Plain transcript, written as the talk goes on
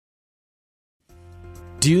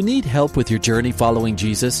Do you need help with your journey following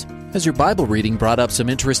Jesus? Has your Bible reading brought up some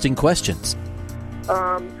interesting questions?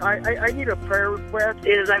 I need a prayer request.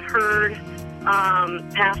 Is I've heard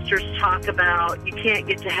pastors talk about you can't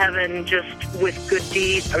get to heaven just with good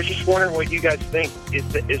deeds. I was just wondering what you guys think. Is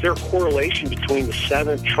there a correlation between the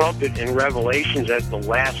seventh trumpet in Revelations as the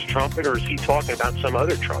last trumpet, or is he talking about some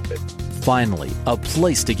other trumpet? Finally, a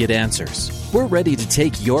place to get answers. We're ready to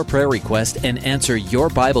take your prayer request and answer your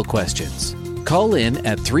Bible questions. Call in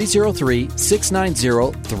at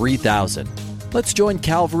 303-690-3000. Let's join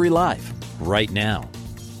Calvary Live right now.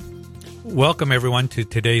 Welcome, everyone, to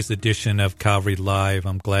today's edition of Calvary Live.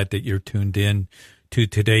 I'm glad that you're tuned in to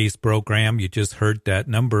today's program. You just heard that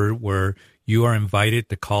number where you are invited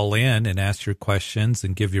to call in and ask your questions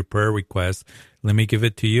and give your prayer requests. Let me give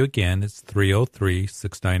it to you again. It's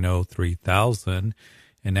 303-690-3000,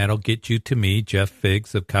 and that'll get you to me, Jeff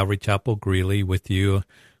Figs of Calvary Chapel Greeley, with you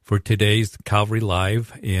for today's Calvary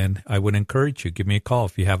Live. And I would encourage you, give me a call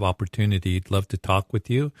if you have opportunity. I'd love to talk with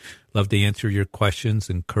you, love to answer your questions,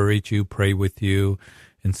 encourage you, pray with you.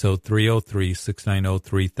 And so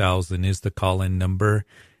 303-690-3000 is the call-in number.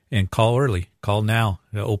 And call early, call now.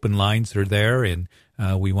 The open lines are there, and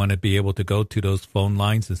we want to be able to go to those phone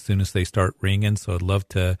lines as soon as they start ringing. So I'd love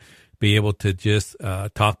to be able to just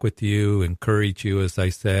talk with you, encourage you, as I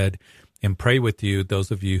said, and pray with you, those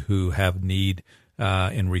of you who have need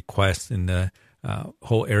and requests in the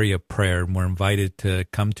whole area of prayer. And we're invited to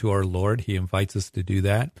come to our Lord. He invites us to do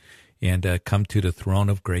that and come to the throne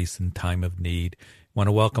of grace in time of need. I want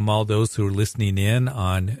to welcome all those who are listening in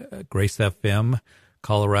on Grace FM,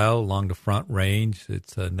 Colorado, along the Front Range.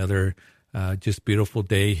 It's another just beautiful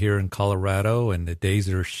day here in Colorado, and the days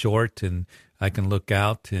are short, and I can look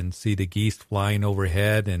out and see the geese flying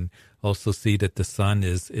overhead and also see that the sun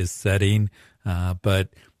is setting. But,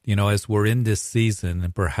 you know, as we're in this season,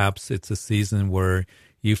 and perhaps it's a season where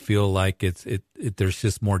you feel like there's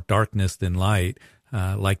just more darkness than light,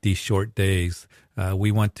 like these short days,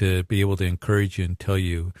 we want to be able to encourage you and tell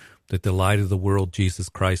you that the light of the world, Jesus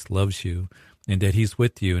Christ, loves you, and that he's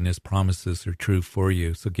with you and his promises are true for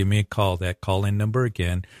you. So give me a call. That call-in number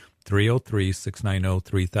again,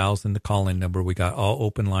 303-690-3000, the call-in number. We got all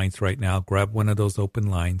open lines right now. Grab one of those open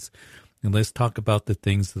lines, and let's talk about the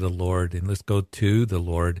things of the Lord, and let's go to the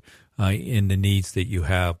Lord in the needs that you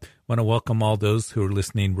have. I want to welcome all those who are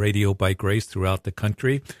listening Radio by Grace throughout the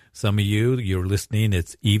country. Some of you're listening,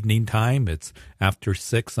 it's evening time. It's after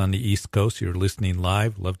 6 on the East Coast. You're listening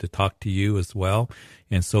live. Love to talk to you as well.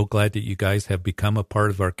 And so glad that you guys have become a part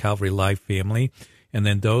of our Calvary Live family. And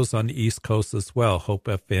then those on the East Coast as well, Hope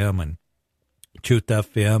FM and Truth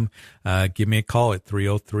FM, give me a call at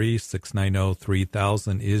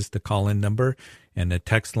 303-690-3000 is the call-in number. And the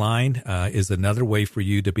text line is another way for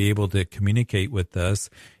you to be able to communicate with us.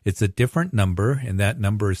 It's a different number, and that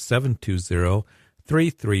number is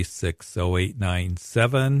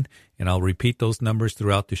 720-336-0897. And I'll repeat those numbers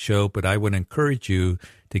throughout the show, but I would encourage you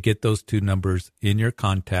to get those two numbers in your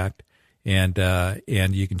contact, and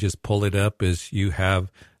you can just pull it up as you have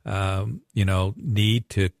need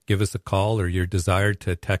to give us a call or your desire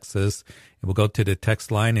to text us. And we'll go to the text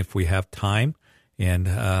line if we have time, and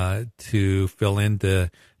to fill in the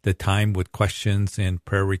time with questions and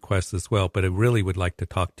prayer requests as well. But I really would like to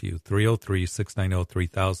talk to you.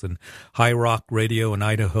 303-690-3000. High Rock Radio in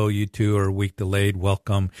Idaho, you two are a week delayed.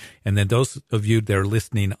 Welcome. And then those of you that are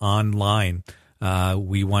listening online,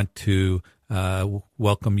 we want to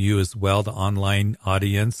welcome you as well, the online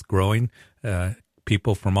audience growing.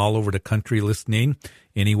 People from all over the country listening,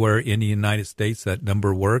 anywhere in the United States, that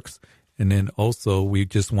number works. And then also we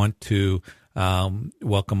just want to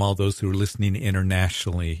welcome all those who are listening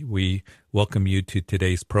internationally. We welcome you to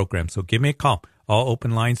today's program. So give me a call. All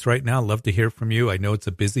open lines right now. Love to hear from you. I know it's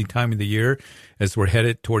a busy time of the year as we're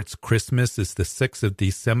headed towards Christmas. It's the 6th of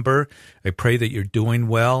December. I pray that you're doing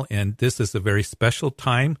well. And this is a very special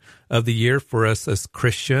time of the year for us as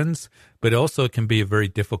Christians, but also it can be a very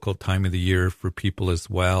difficult time of the year for people as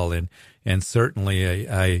well. And certainly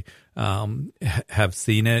I have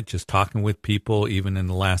seen it just talking with people even in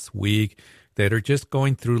the last week that are just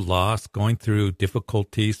going through loss, going through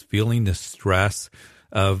difficulties, feeling the stress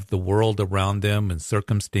of the world around them and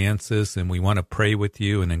circumstances. And we want to pray with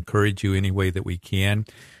you and encourage you any way that we can.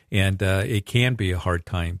 And it can be a hard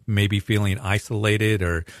time, maybe feeling isolated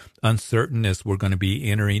or uncertain as we're going to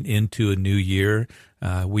be entering into a new year.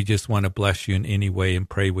 We just want to bless you in any way and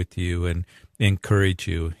pray with you and encourage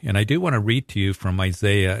you. And I do want to read to you from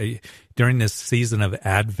Isaiah. During this season of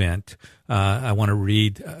Advent, I want to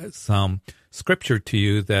read some scripture to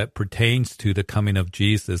you that pertains to the coming of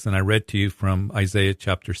Jesus. And I read to you from Isaiah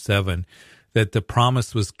chapter 7. that the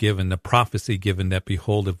promise was given, the prophecy given that,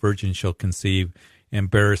 behold, a virgin shall conceive and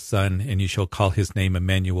bear a son, and you shall call his name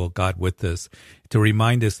Emmanuel, God with us, to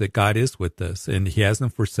remind us that God is with us and he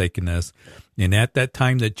hasn't forsaken us. And at that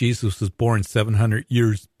time that Jesus was born, 700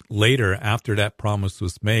 years later, after that promise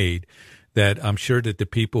was made, that I'm sure that the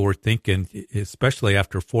people were thinking, especially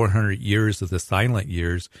after 400 years of the silent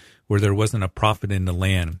years where there wasn't a prophet in the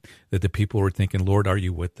land, that the people were thinking, Lord, are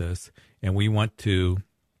you with us? And we want to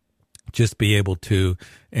just be able to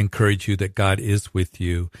encourage you that God is with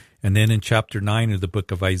you. And then in chapter 9 of the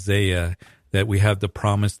book of Isaiah, that we have the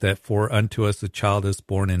promise that for unto us a child is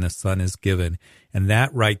born and a son is given. And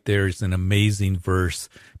that right there is an amazing verse,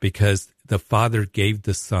 because the Father gave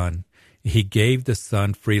the Son. He gave the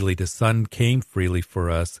Son freely. The Son came freely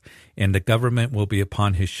for us, and the government will be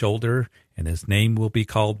upon his shoulder, and his name will be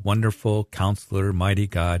called Wonderful, Counselor, Mighty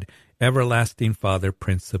God, Everlasting Father,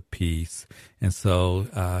 Prince of Peace. And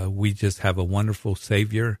so we just have a wonderful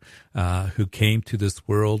Savior who came to this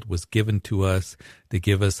world, was given to us to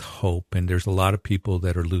give us hope. And there's a lot of people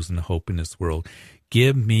that are losing hope in this world.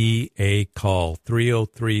 Give me a call.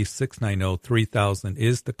 303-690-3000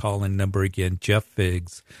 is the call-in number. Again, Jeff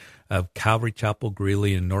Figs of Calvary Chapel,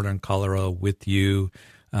 Greeley in Northern Colorado with you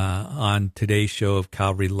on today's show of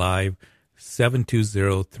Calvary Live.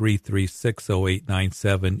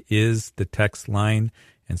 720-336-0897 is the text line,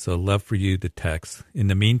 and so love for you to text. In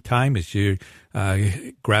the meantime, as you're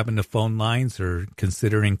grabbing the phone lines or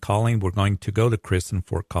considering calling, we're going to go to Chris in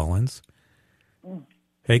Fort Collins.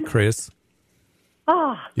 Hey, Chris.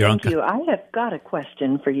 Thank you. I have got a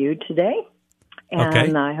question for you today,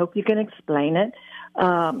 and I hope you can explain it.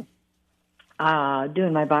 Doing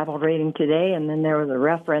my Bible reading today, and then there was a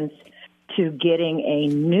reference to getting a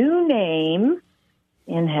new name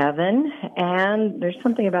in heaven, and there's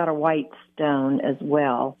something about a white stone as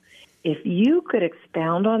well. If you could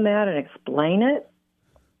expound on that and explain it.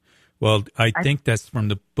 Well, I think that's from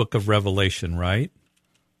the book of Revelation, right?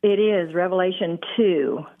 It is, Revelation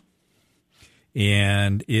 2.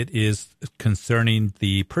 And it is concerning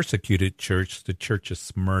the persecuted church, the church of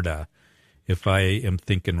Smyrna, if I am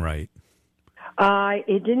thinking right.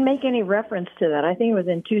 It didn't make any reference to that. I think it was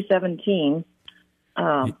in 2:17,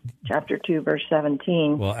 chapter 2, verse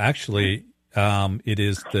 17. Well, actually, it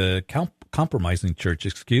is the compromising church,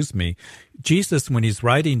 Jesus, when he's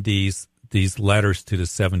writing these letters to the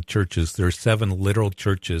seven churches, there are seven literal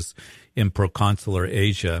churches in proconsular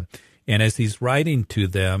Asia. And as he's writing to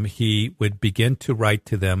them, he would begin to write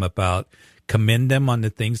to them about commend them on the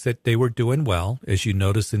things that they were doing well, as you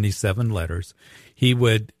notice in these seven letters. He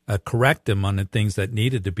would correct them on the things that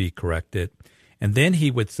needed to be corrected. And then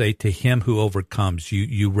he would say, to him who overcomes.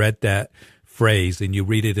 You read that phrase, and you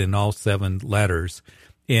read it in all seven letters.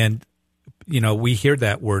 And, we hear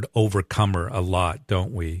that word overcomer a lot,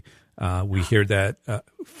 don't we? We hear that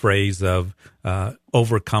phrase of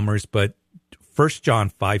overcomers, but 1 John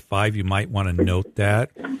 5:5, you might want to note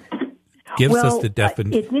that. Gives us the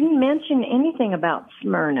definition. It didn't mention anything about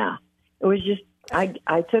Smyrna. It was just, I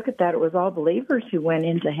took it that it was all believers who went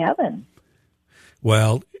into heaven.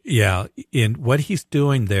 Well, yeah. And what he's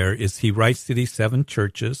doing there is he writes to these seven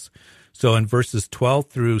churches. So in verses 12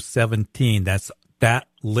 through 17, that's a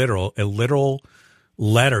literal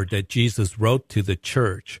letter that Jesus wrote to the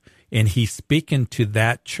church. And he's speaking to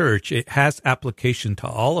that church. It has application to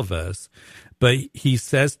all of us. But he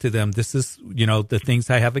says to them, this is, the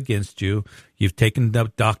things I have against you. You've taken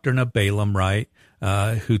the doctrine of Balaam, right?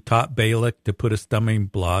 Who taught Balak to put a stumbling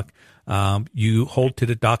block. You hold to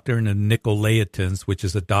the doctrine of Nicolaitans, which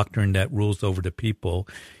is a doctrine that rules over the people.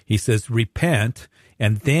 He says, repent.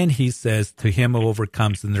 And then he says, to him who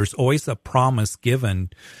overcomes. And there's always a promise given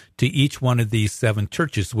to each one of these seven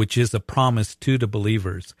churches, which is a promise to the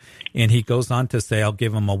believers. And he goes on to say, I'll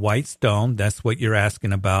give them a white stone. That's what you're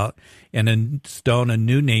asking about. And a stone, a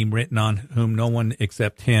new name written on whom no one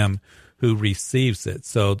except him who receives it.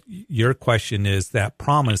 So your question is that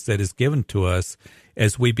promise that is given to us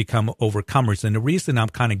as we become overcomers. And the reason I'm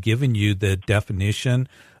kind of giving you the definition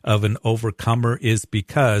of an overcomer is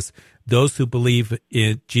because those who believe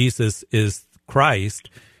in Jesus is Christ,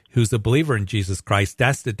 who's a believer in Jesus Christ,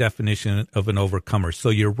 that's the definition of an overcomer. So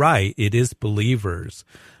you're right, it is believers,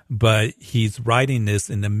 but he's writing this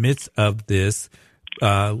in the midst of this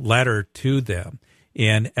letter to them.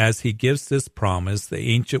 And as he gives this promise, the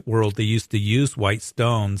ancient world, they used to use white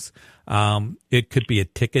stones. It could be a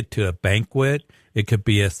ticket to a banquet. It could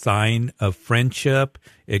be a sign of friendship.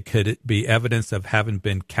 It could be evidence of having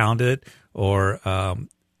been counted, or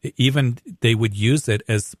even they would use it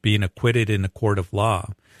as being acquitted in a court of law.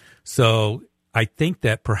 So I think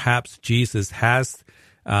that perhaps Jesus has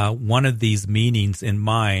one of these meanings in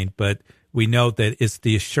mind, but we know that it's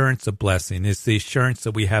the assurance of blessing. It's the assurance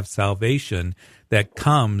that we have salvation that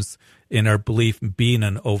comes in our belief in being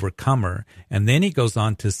an overcomer. And then he goes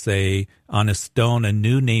on to say, on a stone, a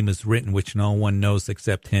new name is written, which no one knows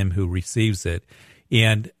except him who receives it.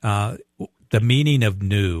 And the meaning of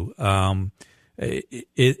new, it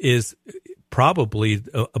is probably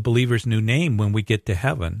a believer's new name when we get to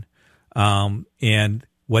heaven. And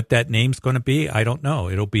what that name's going to be, I don't know.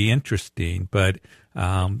 It'll be interesting. But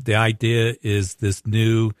the idea is this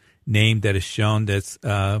new name that is shown that's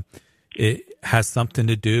it has something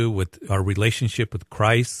to do with our relationship with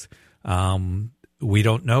Christ. We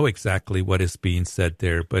don't know exactly what is being said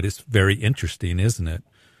there, but it's very interesting, isn't it?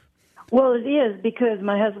 Well, it is, because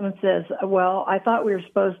my husband says, well, I thought we were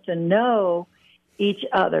supposed to know each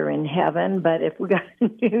other in heaven, but if we got a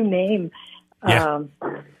new name,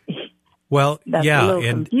 well, that's a little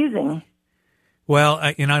confusing. Well,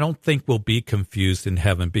 I don't think we'll be confused in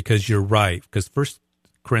heaven, because you're right, because 1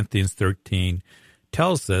 Corinthians 13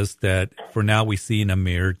 tells us that for now we see in a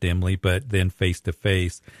mirror dimly, but then face to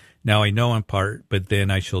face. Now I know in part, but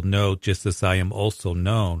then I shall know just as I am also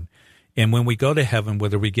known. And when we go to heaven,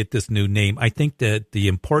 whether we get this new name, I think that the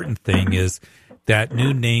important thing is that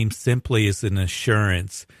new name simply is an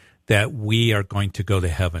assurance that we are going to go to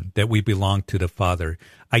heaven, that we belong to the Father.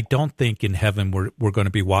 I don't think in heaven we're going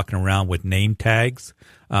to be walking around with name tags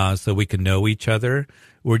so we can know each other.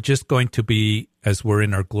 We're just going to be, as we're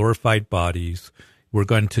in our glorified bodies, we're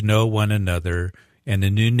going to know one another. And the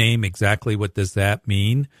new name, exactly what does that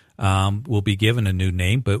mean? We'll be given a new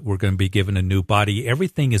name, but we're going to be given a new body.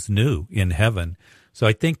 Everything is new in heaven. So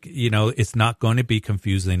I think, it's not going to be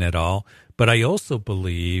confusing at all. But I also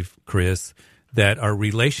believe, Chris, that our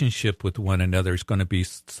relationship with one another is going to be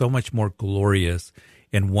so much more glorious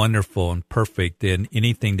and wonderful and perfect than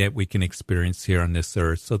anything that we can experience here on this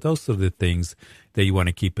earth. So those are the things that you want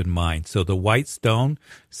to keep in mind. So the white stone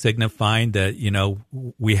signifying that,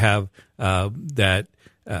 we have that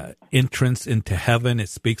entrance into heaven. It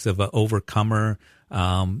speaks of an overcomer.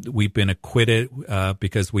 We've been acquitted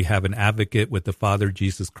because we have an advocate with the Father,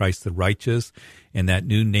 Jesus Christ the righteous, and that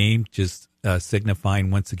new name just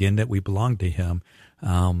signifying once again that we belong to him.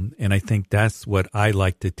 And I think that's what I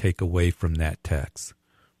like to take away from that text.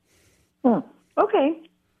 Okay.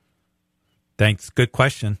 Thanks. Good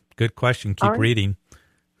question. Keep reading.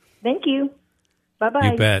 Thank you.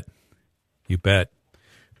 Bye-bye. You bet.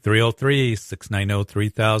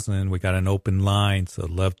 303-690-3000. We got an open line, so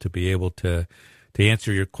I'd love to be able to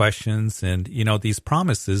answer your questions. And, these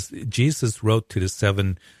promises, Jesus wrote to the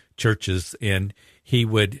 7 churches, and he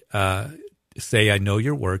would say, I know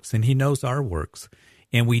your works, and he knows our works.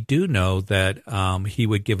 And we do know that he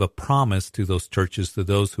would give a promise to those churches, to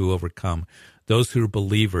those who overcome, those who are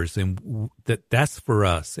believers, and that's for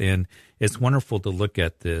us. And it's wonderful to look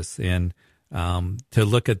at this and to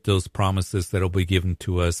look at those promises that will be given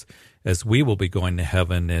to us as we will be going to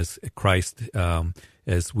heaven as Christ,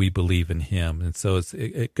 as we believe in him. And so it's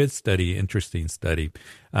a good study, interesting study.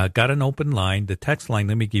 Got an open line. The text line,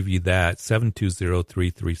 let me give you that,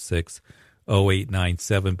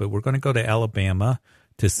 720-336-0897. But we're going to go to Alabama,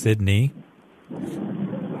 to Sydney.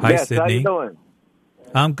 Hi, yes, Sydney. How you doing?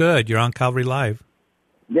 I'm good. You're on Calvary Live.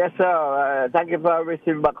 Yes, sir. Thank you for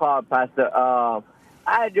receiving my call, Pastor. I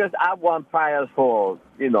want prayers for,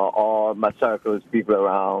 all my circles, people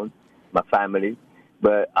around, my family.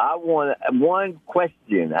 But I want one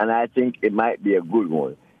question, and I think it might be a good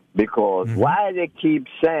one, because why they keep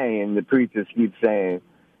saying, the preachers keep saying,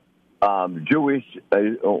 Jewish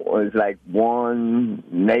is like one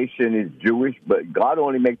nation is Jewish, but God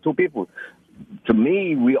only makes 2 people. To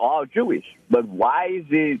me, we are Jewish. But why is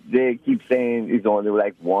it they keep saying it's only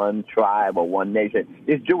like one tribe or one nation?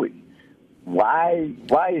 It's Jewish. Why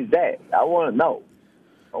is that? I want to know.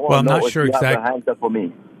 I'm not sure exactly. Have an answer for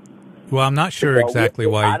me. Well, I'm not sure exactly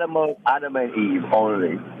why. Adam and Eve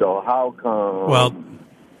only. So how come? Well,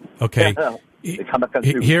 okay.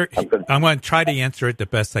 Here, I'm going to try to answer it the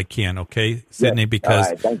best I can, okay, Sydney? Yes.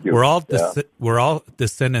 Because we're all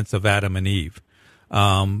descendants of Adam and Eve,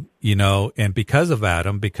 and because of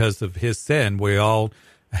Adam, because of his sin, we all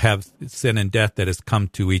have sin and death that has come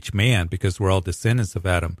to each man because we're all descendants of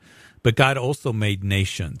Adam. But God also made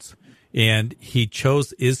nations, and he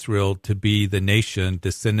chose Israel to be the nation,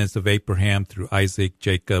 descendants of Abraham through Isaac,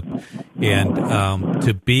 Jacob, and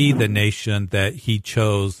to be the nation that he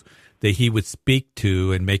chose, that he would speak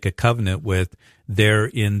to and make a covenant with there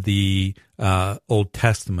in the Old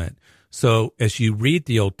Testament. So as you read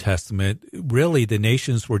the Old Testament, really the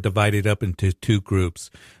nations were divided up into 2 groups.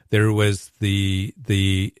 There was the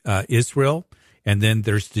Israel, and then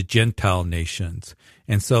there's the Gentile nations.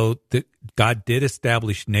 And so God did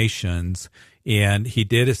establish nations, and he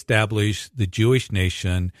did establish the Jewish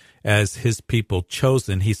nation as his people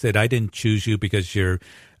chosen. He said, I didn't choose you because you're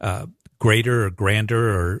greater or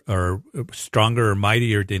grander or stronger or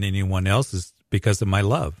mightier than anyone else. It's because of my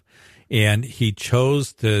love. And he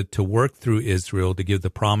chose to work through Israel to give the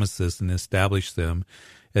promises and establish them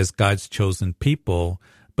as God's chosen people.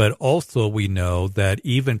 But also we know that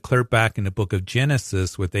even clear back in the book of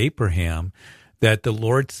Genesis with Abraham, that the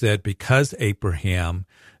Lord said, because Abraham,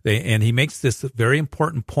 and he makes this very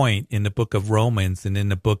important point in the book of Romans and in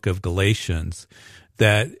the book of Galatians,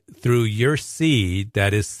 that through your seed,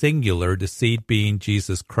 that is singular, the seed being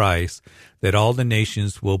Jesus Christ, that all the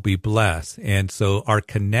nations will be blessed. And so our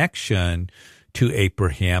connection to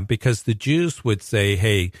Abraham, because the Jews would say,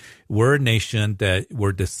 hey, we're a nation that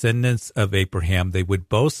we're descendants of Abraham. They would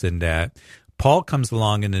boast in that. Paul comes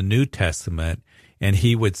along in the New Testament, and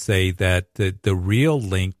he would say that the real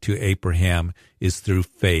link to Abraham is through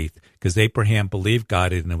faith, because Abraham believed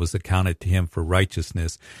God and it was accounted to him for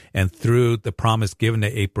righteousness. And through the promise given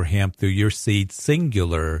to Abraham, through your seed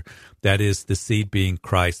singular, that is the seed being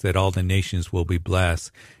Christ, that all the nations will be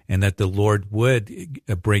blessed, and that the Lord would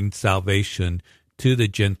bring salvation to the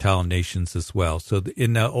Gentile nations as well. So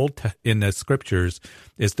in the scriptures,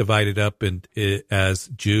 it's divided up as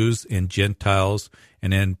Jews and Gentiles.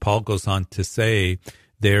 And then Paul goes on to say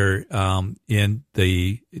there in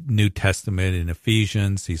the New Testament in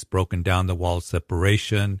Ephesians, he's broken down the wall of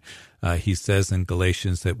separation. He says in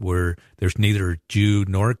Galatians that there's neither Jew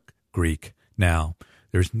nor Greek now.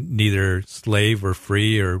 There's neither slave or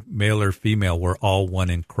free or male or female. We're all one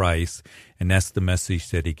in Christ. And that's the message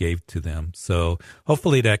that he gave to them. So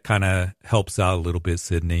hopefully that kind of helps out a little bit,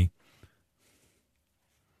 Sydney.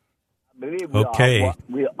 I believe we're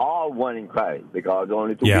all one in Christ, because there's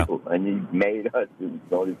only two people, and he made us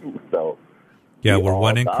only two. So we're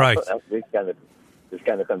one in Christ. It's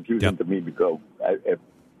kind of confusing to me, because if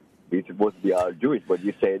we're supposed to be all Jewish, but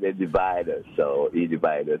you say they divide us, so he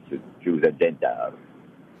divided us to Jews and Gentiles.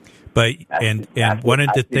 But one of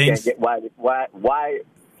the things, why?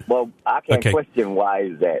 Well, I can't question why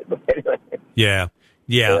is that. But anyway.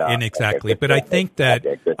 And exactly. But I think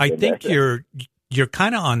you're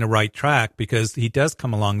kind of on the right track, because he does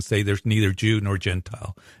come along and say there's neither Jew nor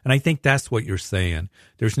Gentile, and I think that's what you're saying.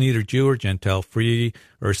 There's neither Jew or Gentile, free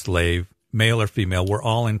or slave, male or female. We're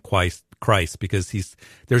all in Christ, because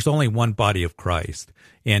there's only one body of Christ.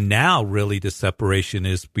 And now really the separation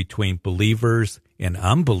is between believers and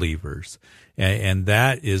unbelievers. And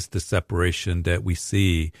that is the separation that we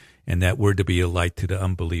see, and that we're to be a light to the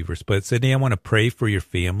unbelievers. But Sydney, I want to pray for your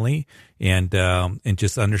family and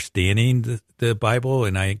just understanding the Bible.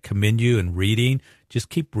 And I commend you in reading. Just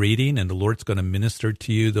keep reading, and the Lord's going to minister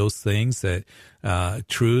to you those things, that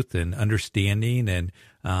truth and understanding. And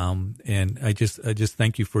I just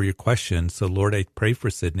thank you for your question. So Lord, I pray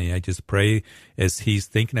for Sydney. I just pray as he's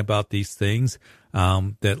thinking about these things,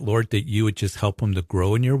 that Lord, that you would just help him to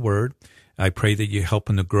grow in your word. I pray that you help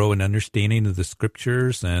him to grow in understanding of the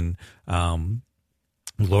scriptures. And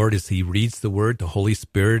Lord, as he reads the word, the Holy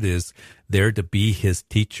Spirit is there to be his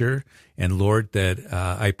teacher. And Lord, that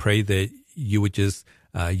I pray that you would just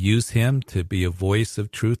use him to be a voice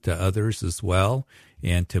of truth to others as well,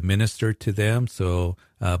 and to minister to them. So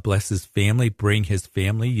bless his family, bring his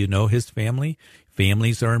family. You know his family.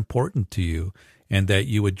 Families are important to you, and that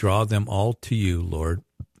you would draw them all to you, Lord.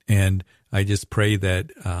 And I just pray that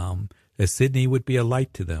Sydney would be a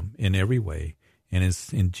light to them in every way. And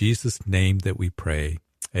it's in Jesus' name that we pray.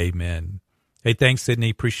 Amen. Hey, thanks,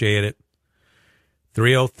 Sydney. Appreciate it.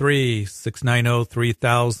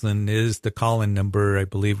 303-690-3000 is the call-in number. I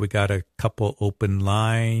believe we got a couple open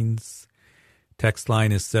lines. Text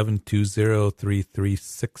line is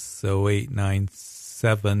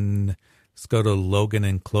 720-336-0897. Let's go to Logan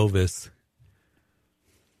and Clovis.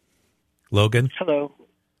 Logan? Hello.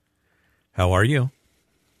 How are you?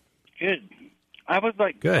 Good. I was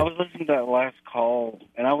listening to that last call,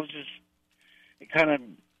 and I was just, it kind of,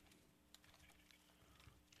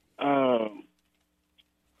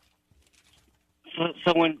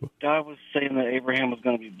 so when God was saying that Abraham was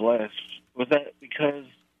going to be blessed, was that because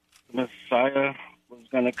the Messiah was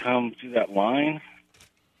going to come through that line?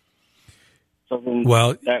 So then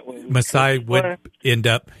Messiah would end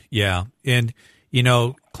up, and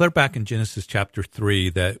clear back in Genesis chapter 3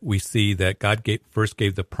 that we see that God first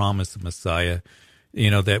gave the promise of Messiah,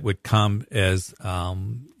 that would come as,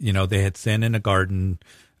 they had sinned in the garden,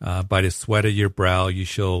 by the sweat of your brow you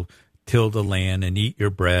shall till the land and eat your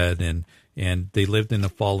bread, and they lived in a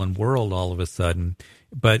fallen world all of a sudden.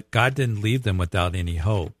 But God didn't leave them without any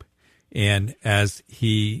hope. And as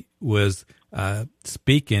he was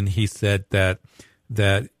speaking, he said that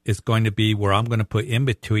it's going to be where I'm going to put in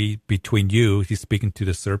between you. He's speaking to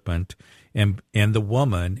the serpent and the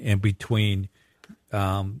woman, and between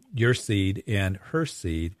your seed and her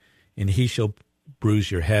seed, and he shall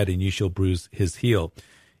bruise your head, and you shall bruise his heel.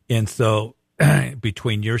 And so,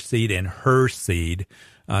 between your seed and her seed,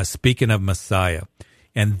 speaking of Messiah.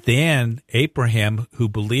 And then Abraham, who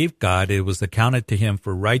believed God, it was accounted to him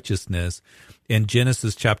for righteousness. In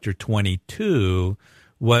Genesis chapter 22,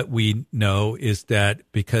 what we know is that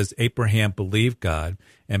because Abraham believed God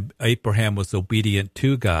and Abraham was obedient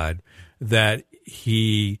to God, that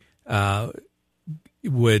he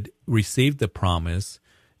would receive the promise,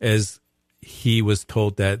 as he was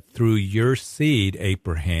told that through your seed,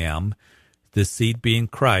 Abraham, the seed being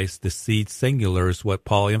Christ, the seed singular is what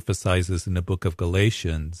Paul emphasizes in the book of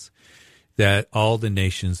Galatians, that all the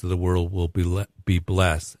nations of the world will be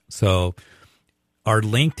blessed. So our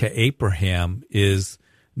link to Abraham is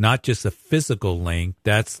not just a physical link.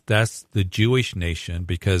 That's the Jewish nation,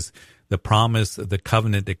 because the promise, the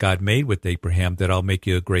covenant that God made with Abraham, that I'll make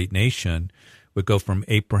you a great nation, would go from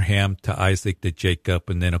Abraham to Isaac to Jacob,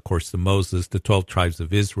 and then, of course, to Moses, the 12 tribes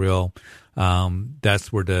of Israel.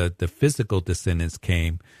 That's where the physical descendants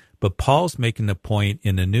came. But Paul's making the point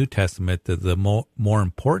in the New Testament that the more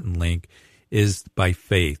important link is by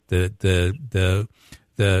faith, the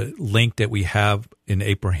link that we have in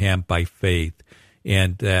Abraham by faith,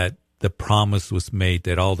 and that the promise was made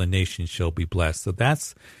that all the nations shall be blessed. So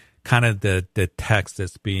that's kind of the text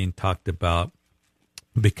that's being talked about,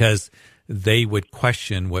 because they would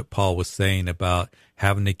question what Paul was saying about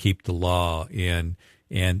having to keep the law, and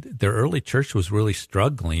the early church was really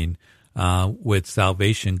struggling with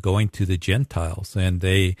salvation going to the Gentiles, and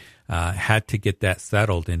they had to get that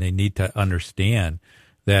settled, and they need to understand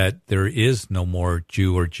that there is no more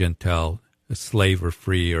Jew or Gentile, slave or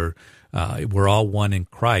free, or we're all one in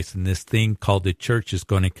Christ, and this thing called the church is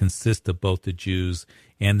going to consist of both the Jews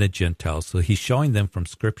and the Gentiles. So he's showing them from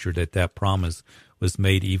Scripture that promise was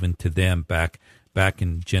made even to them back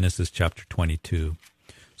in Genesis chapter 22.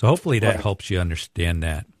 So hopefully that helps you understand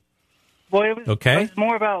that. Well, it was, okay? It was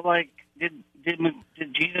more about, like, did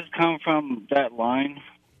Jesus come from that line?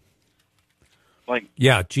 Like,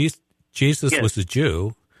 yeah, Jesus was a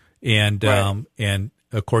Jew, and right. And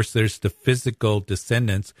of course there's the physical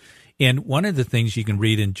descendants. And one of the things you can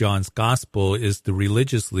read in John's gospel is the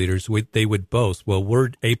religious leaders, they would boast, well, we're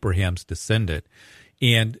Abraham's descendant.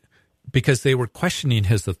 And because they were questioning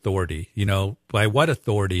his authority, by what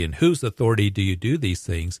authority and whose authority do you do these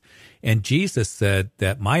things? And Jesus said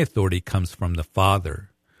that my authority comes from the Father.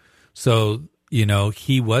 So,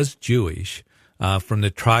 he was Jewish, from the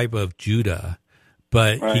tribe of Judah,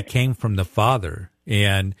 but right. He came from the Father.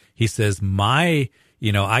 And he says, I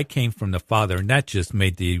came from the Father. And that just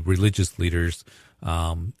made the religious leaders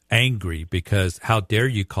angry, because how dare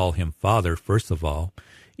you call him Father, first of all?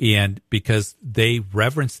 And because they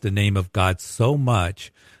reverenced the name of God so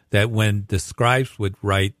much that when the scribes would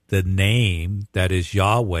write the name, that is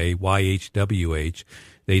Yahweh, YHWH,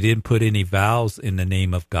 they didn't put any vowels in the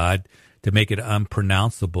name of God to make it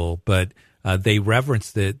unpronounceable, but they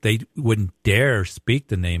reverenced it. They wouldn't dare speak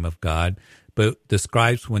the name of God. But the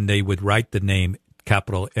scribes, when they would write the name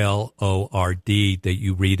capital L-O-R-D that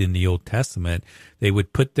you read in the Old Testament, they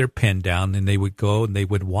would put their pen down and they would go and they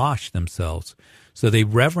would wash themselves. So they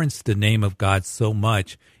reverenced the name of God so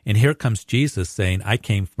much. And here comes Jesus saying, I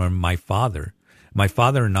came from my Father. My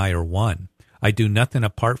Father and I are one. I do nothing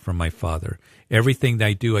apart from my Father. Everything that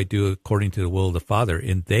I do according to the will of the Father.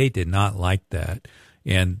 And they did not like that.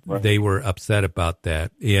 And right. They were upset about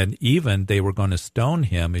that. And even they were going to stone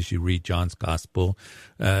him, as you read John's gospel,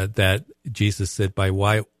 that Jesus said, by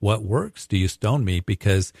what works do you stone me?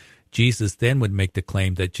 Because Jesus then would make the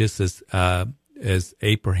claim that just as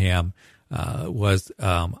Abraham was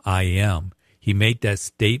I am. He made that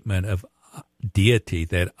statement of deity,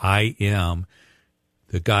 that I am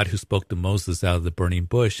the God who spoke to Moses out of the burning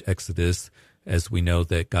bush, Exodus, as we know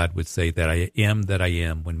that God would say that I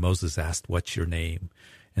am when Moses asked, what's your name?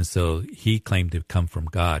 And so he claimed to come from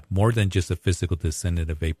God, more than just a physical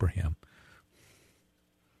descendant of Abraham.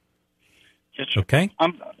 Yes, okay?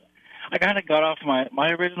 I kind of got off my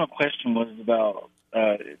original question was about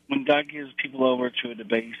when God gives people over to a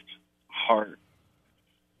debased heart,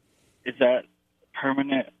 is that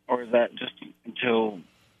permanent, or is that just until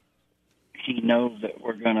he knows that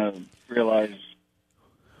we're going to realize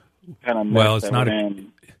kind of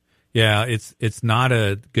it's not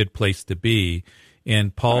a good place to be.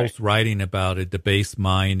 And Paul's writing about a debased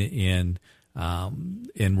mind in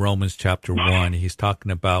Romans chapter 1. He's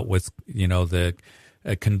talking about what's, the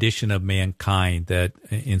a condition of mankind that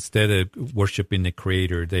instead of worshiping the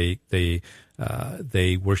Creator, they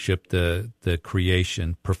worship the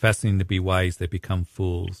creation. Professing to be wise, they become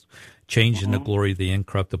fools. Changing the glory of the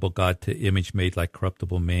incorruptible God to image made like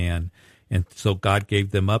corruptible man. And so God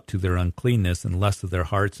gave them up to their uncleanness and lust of their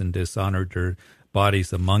hearts and dishonored their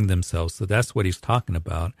bodies among themselves. So that's what he's talking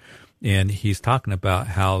about. And he's talking about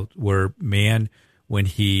how where man, when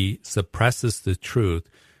he suppresses the truth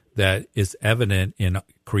that is evident in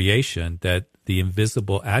creation, that the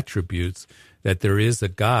invisible attributes, that there is a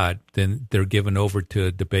God, then they're given over to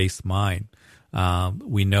a debased mind.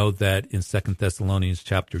 We know that in 2 Thessalonians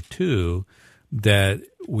chapter 2, that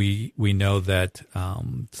we know that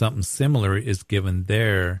something similar is given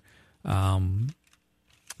there,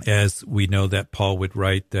 as we know that Paul would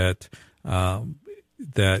write that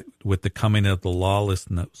that with the coming of the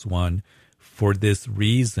lawlessness one, for this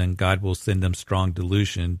reason God will send them strong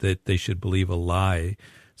delusion that they should believe a lie.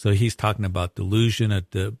 So he's talking about delusion, a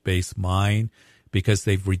debased mind, because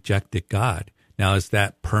they've rejected God. Now, is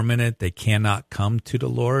that permanent? They cannot come to the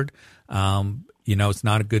Lord. It's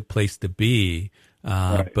not a good place to be.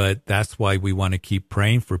 Right. But that's why we want to keep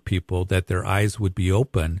praying for people, that their eyes would be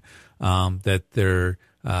open, that their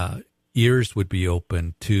ears would be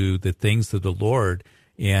open to the things of the Lord,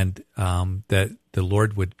 and that the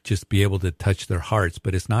Lord would just be able to touch their hearts.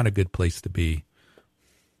 But it's not a good place to be.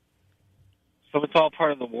 So it's all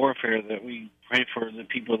part of the warfare that we pray for the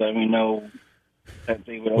people that we know, that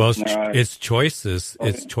they would open their eyes. It's choices. Okay.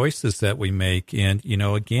 It's choices that we make. And,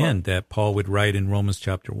 again, that Paul would write in Romans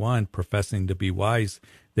chapter 1, professing to be wise,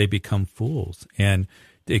 they become fools and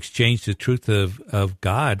exchange the truth of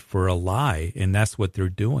God for a lie. And that's what they're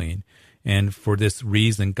doing. And for this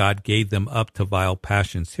reason, God gave them up to vile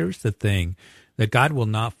passions. Here's the thing, that God will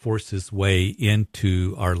not force his way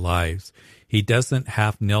into our lives. He doesn't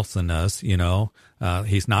half Nelson us,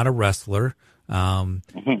 he's not a wrestler.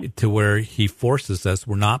 To where he forces us.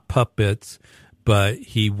 We're not puppets, but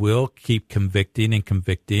he will keep convicting and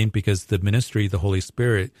convicting, because the ministry of the Holy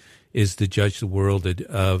Spirit is to judge the world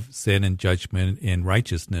of sin and judgment and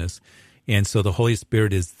righteousness. And so the Holy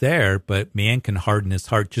Spirit is there, but man can harden his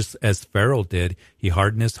heart, just as Pharaoh did. He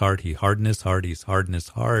hardened his heart, he's hardened his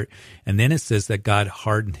heart. And then it says that God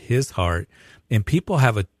hardened his heart. And people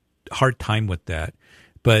have a hard time with that.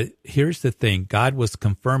 But here's the thing, God was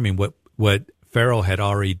confirming what Pharaoh had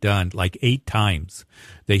already done like 8 times,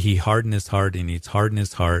 that he hardened his heart and he's hardened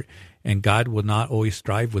his heart, and God will not always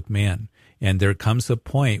strive with man. And there comes a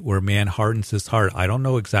point where man hardens his heart. I don't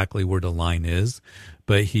know exactly where the line is,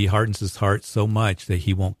 but he hardens his heart so much that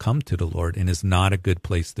he won't come to the Lord, and is not a good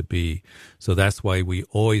place to be. So that's why we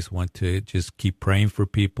always want to just keep praying for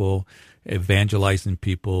people, evangelizing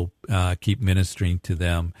people, keep ministering to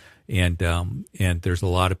them. And there's a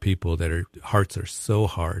lot of people that hearts are so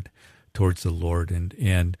hard towards the Lord,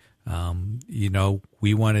 and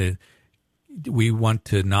we want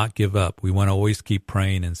to not give up. We want to always keep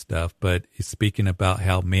praying and stuff. But speaking about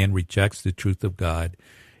how man rejects the truth of God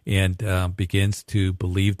and begins to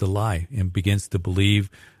believe the lie, and begins to believe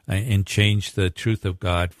and change the truth of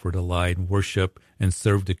God for the lie, and worship and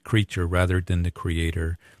serve the creature rather than the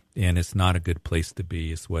Creator. And it's not a good place to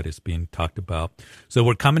be, is what is being talked about. So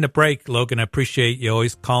we're coming to break, Logan. I appreciate you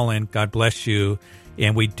always calling. God bless you.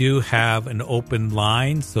 And we do have an open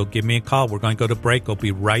line, so give me a call. We're going to go to break. I'll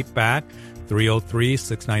be right back.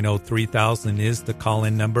 303-690-3000 is the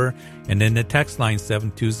call-in number. And then the text line,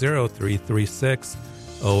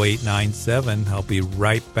 720-336-0897. I'll be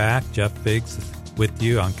right back. Jeff Biggs with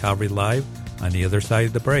you on Calvary Live on the other side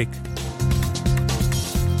of the break.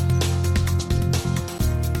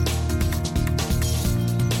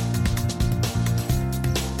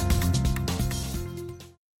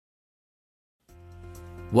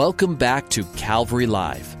 Welcome back to Calvary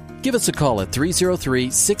Live. Give us a call at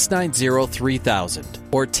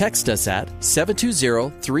 303-690-3000 or text us at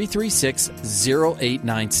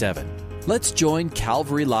 720-336-0897. Let's join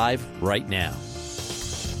Calvary Live right now.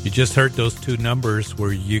 You just heard those 2 numbers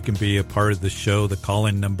where you can be a part of the show, the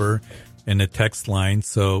call-in number and the text line.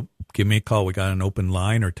 So give me a call. We got an open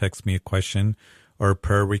line, or text me a question or a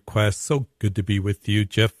prayer request. So good to be with you.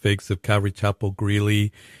 Jeff Biggs of Calvary Chapel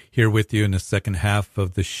Greeley here with you in the second half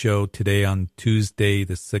of the show today on Tuesday,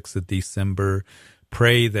 the 6th of December.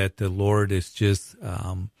 Pray that the Lord is just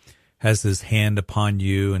has his hand upon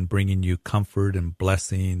you and bringing you comfort and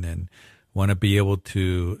blessing, and want to be able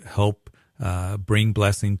to help bring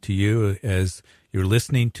blessing to you as you're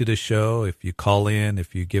listening to the show. If you call in,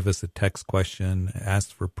 if you give us a text question,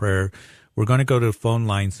 ask for prayer. We're going to go to the phone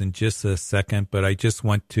lines in just a second, but I just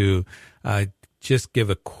want to just give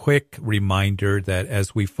a quick reminder that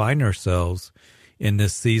as we find ourselves in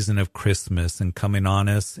this season of Christmas and coming on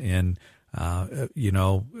us in,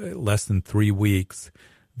 less than 3 weeks,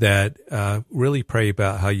 that really pray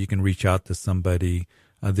about how you can reach out to somebody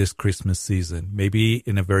this Christmas season, maybe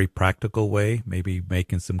in a very practical way, maybe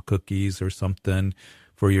making some cookies or something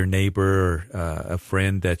for your neighbor or a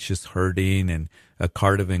friend that's just hurting, and a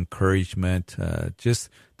card of encouragement, just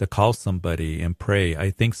to call somebody and pray.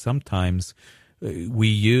 I think sometimes we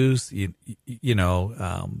use,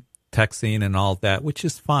 texting and all that, which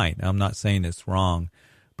is fine. I'm not saying it's wrong,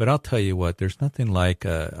 but I'll tell you what, there's nothing like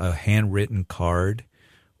a handwritten card,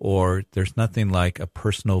 or there's nothing like a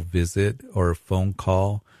personal visit or a phone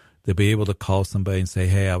call to be able to call somebody and say,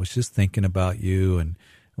 hey, I was just thinking about you and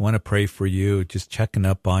I want to pray for you, just checking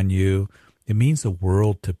up on you. It means the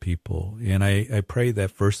world to people. And I pray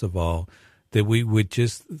that, first of all, that we would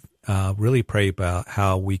just really pray about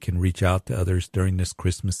how we can reach out to others during this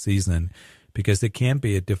Christmas season, because it can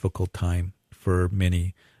be a difficult time for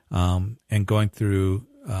many, and going through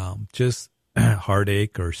just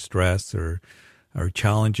heartache or stress or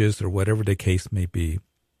challenges or whatever the case may be.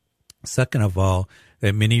 Second of all,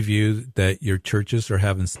 that many of you, that your churches are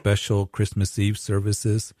having special Christmas Eve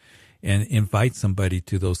services, and invite somebody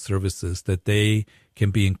to those services, that they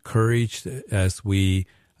can be encouraged as we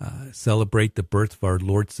celebrate the birth of our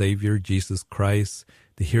Lord Savior, Jesus Christ,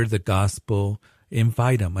 to hear the gospel.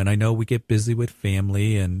 Invite them. And I know we get busy with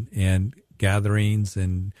family and gatherings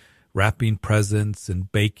and wrapping presents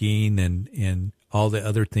and baking and all the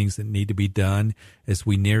other things that need to be done as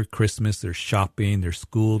we near Christmas. There's shopping, there's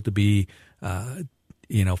school to be,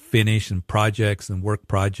 finished, and projects and work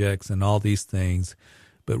projects and all these things.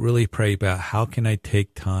 But really pray about how can I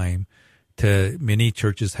take time to, many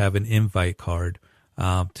churches have an invite card,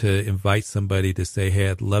 to invite somebody to say, hey,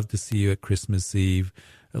 I'd love to see you at Christmas Eve.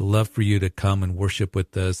 I'd love for you to come and worship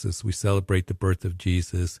with us as we celebrate the birth of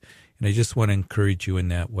Jesus. And I just want to encourage you in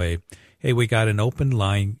that way. Hey, we got an open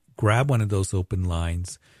line. Grab one of those open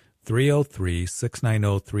lines.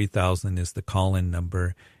 303-690-3000 is the call-in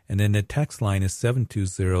number. And then the text line is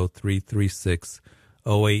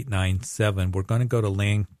 720-336-0897. We're going to go to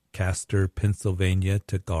Lancaster, Pennsylvania,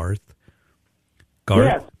 to Garth. Garth?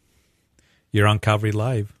 Yes. You're on Calvary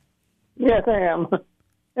Live. Yes, I am.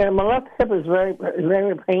 And my left hip is very,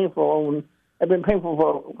 very painful. It's been painful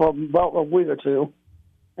for about a week or two.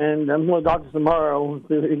 And I'm going to the doctor tomorrow to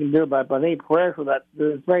see what he can do about it. But I need prayer for that.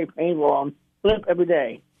 It's very painful. I'm limp every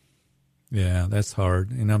day. Yeah, that's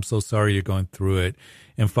hard. And I'm so sorry you're going through it.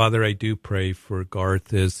 And Father, I do pray for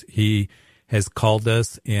Garth as he has called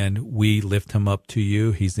us and we lift him up to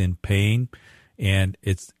you. He's in pain. And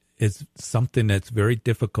it's something that's very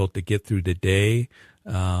difficult to get through the day,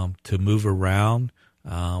 to move around,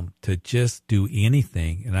 to just do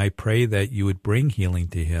anything. And I pray that you would bring healing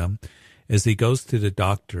to him as he goes to the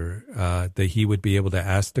doctor, that he would be able to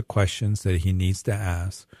ask the questions that he needs to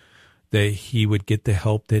ask, that he would get the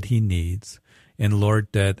help that he needs. And Lord,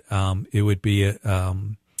 that it would be,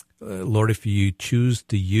 Lord, if you choose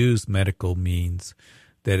to use medical means,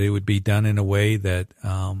 that it would be done in a way that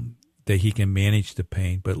that he can manage the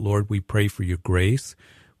pain. But Lord, we pray for your grace.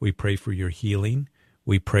 We pray for your healing.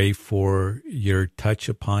 We pray for your touch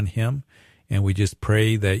upon him. And we just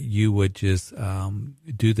pray that you would just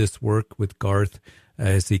do this work with Garth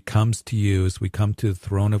as he comes to you, as we come to the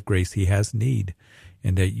throne of grace. He has need,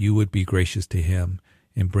 and that you would be gracious to him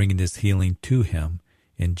in bringing this healing to him.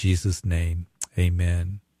 In Jesus' name,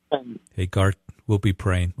 amen. Hey, Garth, we'll be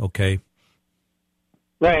praying, okay?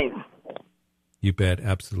 Right. You bet,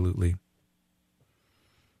 absolutely.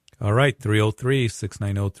 All right,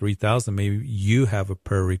 303-690-3000. Maybe you have a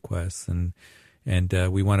prayer request, and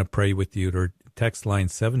we want to pray with you. Or text line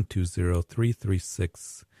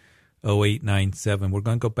 720-336-0897. We're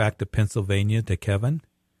going to go back to Pennsylvania to Kevin.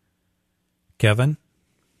 Kevin,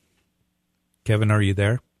 are you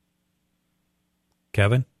there?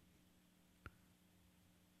 Kevin?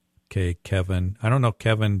 Okay, Kevin. I don't know if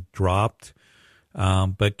Kevin dropped,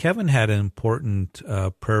 but Kevin had an important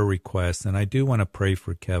prayer request, and I do want to pray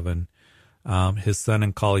for Kevin. His son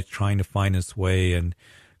in college trying to find his way, and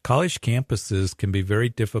college campuses can be very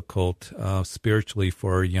difficult spiritually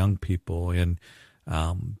for our young people, and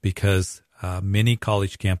because many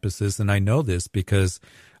college campuses, and I know this because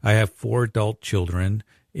I have 4 adult children,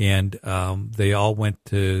 and they all went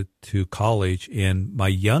to college, and my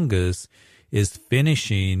youngest is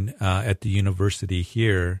finishing at the university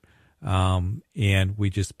here, and we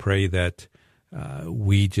just pray that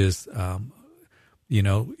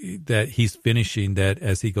that he's finishing that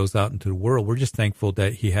as he goes out into the world. We're just thankful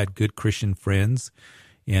that he had good Christian friends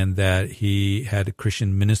and that he had a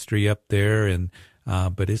Christian ministry up there. And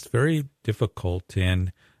but it's very difficult.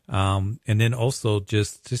 And And then also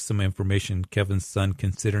just some information, Kevin's son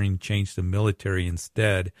considering change the military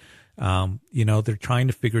instead. They're trying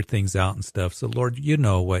to figure things out and stuff. So Lord, you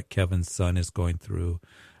know what Kevin's son is going through,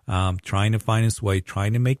 trying to find his way,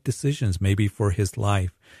 trying to make decisions maybe for his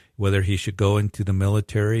life, whether he should go into the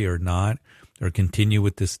military or not, or continue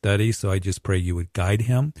with this study. So I just pray you would guide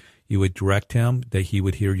him, you would direct him, that he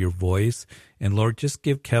would hear your voice. And Lord, just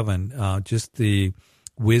give Kevin just the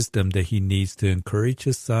wisdom that he needs to encourage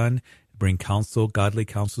his son, bring counsel, godly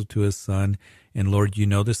counsel to his son. And Lord, you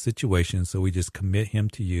know the situation, so we just commit him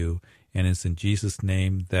to you. And it's in Jesus'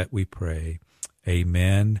 name that we pray.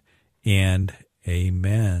 Amen and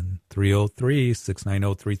amen.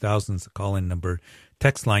 303-690-3000 is the call-in number.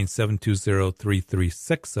 Text line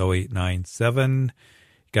 720-336-0897.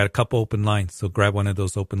 Got a couple open lines, so grab one of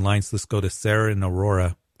those open lines. Let's go to Sarah and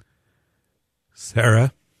Aurora.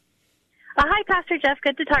 Sarah? Hi, Pastor Jeff.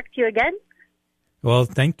 Good to talk to you again. Well,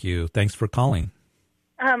 thank you. Thanks for calling.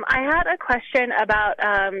 I had a question about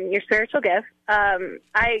your spiritual gifts.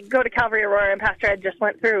 I go to Calvary Aurora, and Pastor Ed just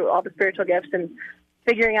went through all the spiritual gifts and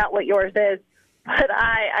figuring out what yours is, but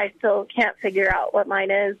I still can't figure out what mine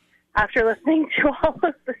is after listening to all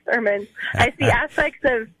of the sermons. I see aspects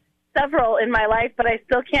of several in my life, but I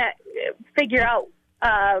still can't figure out,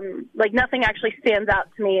 nothing actually stands out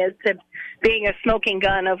to me as to being a smoking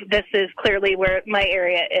gun of this is clearly where my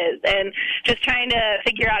area is, and just trying to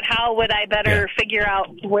figure out how would I better figure out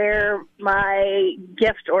where my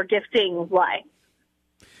gift or gifting lie.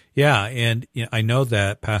 Yeah, and I know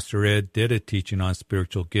that Pastor Ed did a teaching on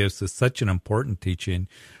spiritual gifts. It's such an important teaching.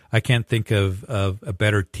 I can't think of a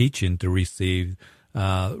better teaching to receive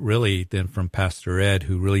really than from Pastor Ed,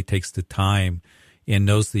 who really takes the time and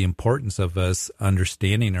knows the importance of us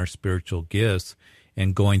understanding our spiritual gifts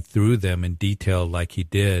and going through them in detail like he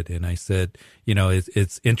did. And I said,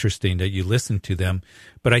 it's interesting that you listen to them.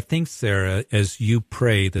 But I think, Sarah, as you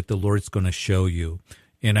pray, that the Lord's going to show you.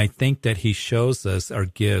 And I think that he shows us our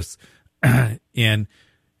gifts in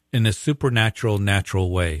a supernatural,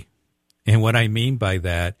 natural way. And what I mean by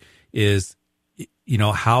that is,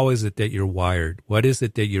 how is it that you're wired? What is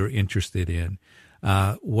it that you're interested in?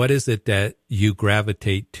 What is it that you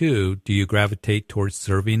gravitate to? Do you gravitate towards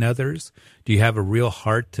serving others? Do you have a real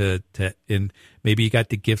heart and maybe you got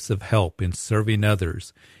the gifts of help in serving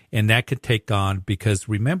others? And that could take on, because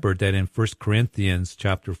remember that in 1 Corinthians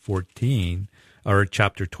chapter 12,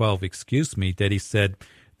 that he said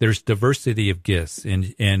there's diversity of gifts.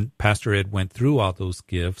 And Pastor Ed went through all those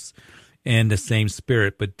gifts and the same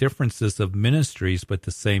Spirit, but differences of ministries, but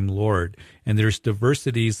the same Lord. And there's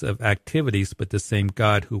diversities of activities, but the same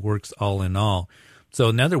God who works all in all. So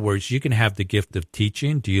in other words, you can have the gift of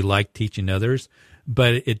teaching. Do you like teaching others?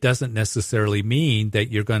 But it doesn't necessarily mean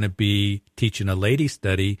that you're going to be teaching a lady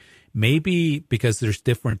study, maybe because there's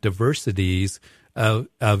different diversities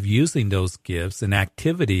of using those gifts and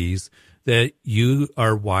activities that you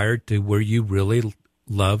are wired to where you really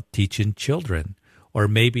love teaching children. Or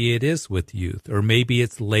maybe it is with youth, or maybe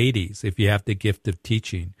it's ladies if you have the gift of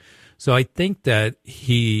teaching. So I think that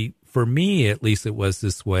for me at least it was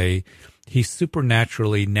this way, he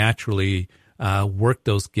supernaturally, naturally worked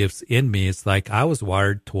those gifts in me. It's like I was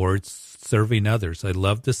wired towards serving others. I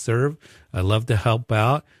love to serve. I love to help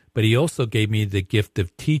out. But he also gave me the gift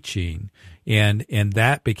of teaching, and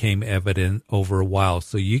that became evident over a while.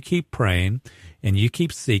 So you keep praying. And you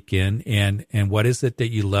keep seeking, and what is it that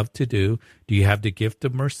you love to do? Do you have the gift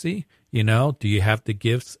of mercy? Do you have the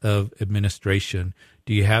gifts of administration?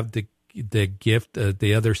 Do you have the gift of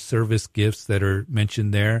the other service gifts that are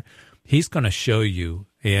mentioned there? He's going to show you,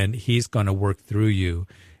 and he's going to work through you,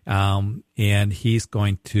 and he's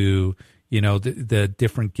going to, the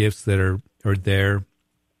different gifts that are there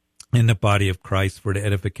in the body of Christ for the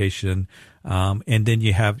edification. And then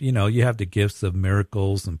you have the gifts of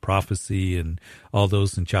miracles and prophecy and all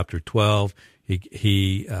those in chapter 12.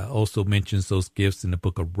 He also mentions those gifts in the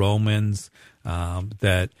book of Romans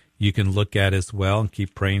that you can look at as well and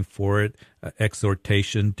keep praying for it.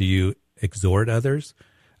 Exhortation. Do you exhort others?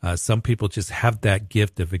 Some people just have that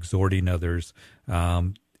gift of exhorting others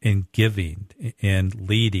in giving and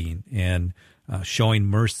leading and showing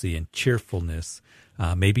mercy and cheerfulness.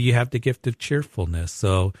 Maybe you have the gift of cheerfulness.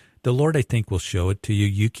 So the Lord, I think, will show it to you.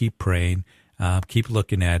 You keep praying, keep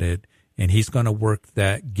looking at it, and he's going to work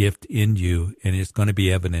that gift in you, and it's going to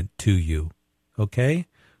be evident to you. Okay?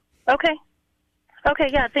 Okay,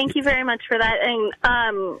 yeah, thank you very much for that. And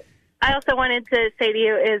I also wanted to say to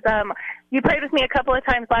you is you prayed with me a couple of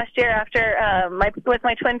times last year after with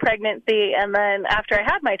my twin pregnancy, and then after I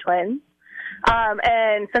had my twins.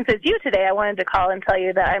 And since it's you today, I wanted to call and tell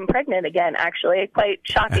you that I'm pregnant again, actually, quite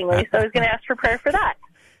shockingly. So I was going to ask for prayer for that.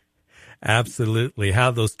 Absolutely.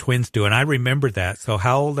 How those twins do. And I remember that. So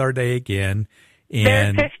how old are they again?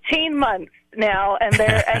 And they're 15 months now, and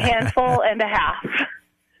they're a handful and a half.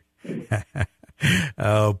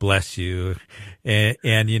 Oh, bless you.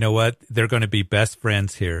 And you know what? They're going to be best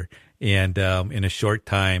friends here and in a short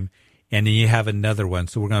time. And then you have another one.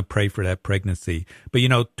 So we're going to pray for that pregnancy. But,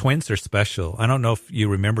 twins are special. I don't know if you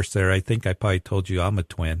remember, Sarah. I think I probably told you I'm a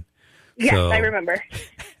twin. Yes, I remember.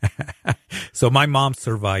 So my mom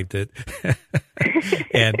survived it.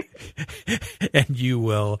 and you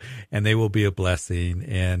will. And they will be a blessing.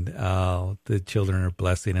 And the children are a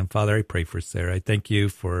blessing. And, Father, I pray for Sarah. I thank you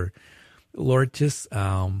for, Lord, just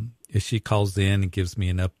if she calls in and gives me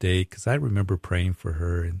an update, because I remember praying for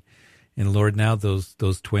her. And Lord, now those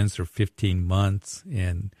twins are 15 months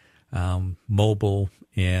and mobile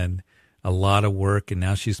and a lot of work. And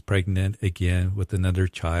now she's pregnant again with another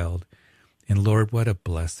child. And Lord, what a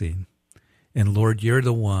blessing. And Lord, you're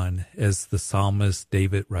the one, as the psalmist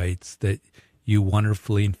David writes, that you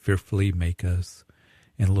wonderfully and fearfully make us.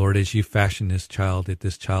 And Lord, as you fashion this child, that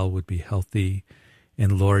this child would be healthy.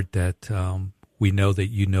 And Lord, that we know that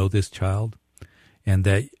you know this child. And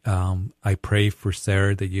that I pray for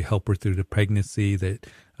Sarah that you help her through the pregnancy, that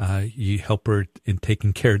you help her in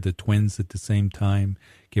taking care of the twins at the same time.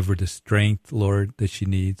 Give her the strength, Lord, that she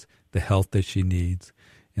needs, the health that she needs.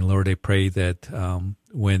 And Lord, I pray that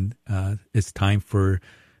when it's time for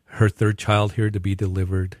her third child here to be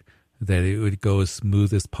delivered, that it would go as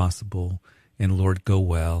smooth as possible. And Lord, go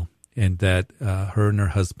well. And that her and her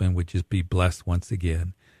husband would just be blessed once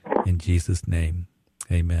again. In Jesus' name,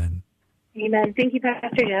 amen. Amen. Thank you,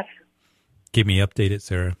 Pastor Jeff. Keep me updated,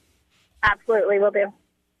 Sarah. Absolutely, will do.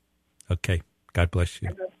 Okay. God bless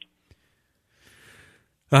you.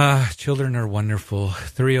 Children are wonderful.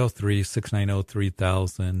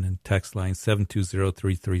 303-690-3000 and text line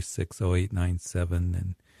 720-336-0897.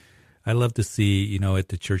 And I love to see, at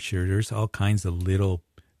the church here, there's all kinds of little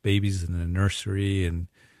babies in the nursery and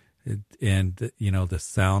the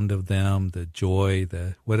sound of them, the joy,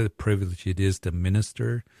 what a privilege it is to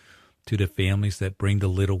minister to the families that bring the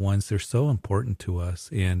little ones. They're so important to us.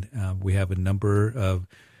 And we have a number of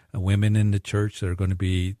women in the church that are going to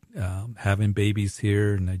be having babies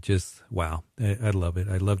here. And I love it.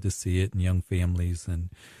 I love to see it in young families. And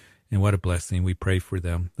what a blessing. We pray for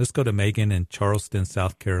them. Let's go to Megan in Charleston,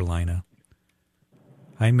 South Carolina.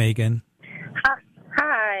 Hi, Megan.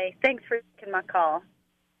 Hi. Thanks for taking my call.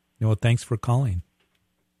 Well, thanks for calling.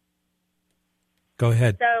 Go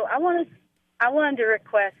ahead. So I wanted to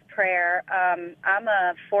request prayer. I'm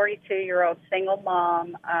a 42-year-old single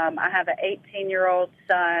mom. I have an 18-year-old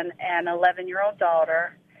son and 11-year-old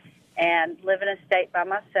daughter, and live in a state by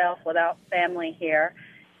myself without family here.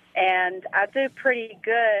 And I do pretty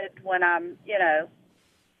good when I'm,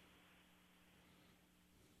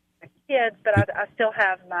 kids, but I still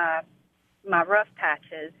have my rough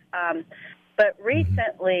patches. But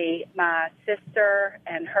recently, my sister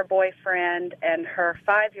and her boyfriend and her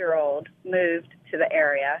 5-year-old moved to the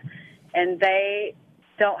area, and they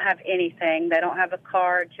don't have anything. They don't have a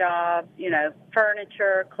car, job,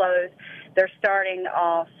 furniture, clothes. They're starting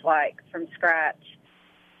off from scratch.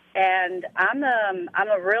 And I'm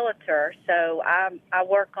a realtor, so I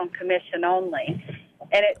work on commission only,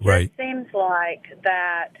 and it just seems like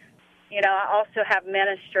that. I also have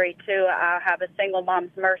ministry, too. I have a Single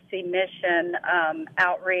Moms Mercy Mission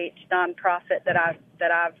outreach nonprofit that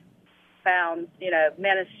I've found,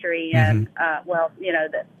 ministry and,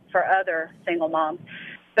 that for other single moms.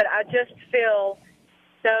 But I just feel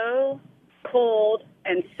so pulled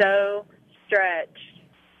and so stretched.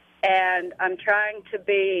 And I'm trying to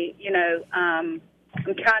be, I'm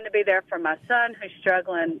trying to be there for my son who's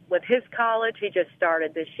struggling with his college. He just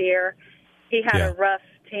started this year. He had a rough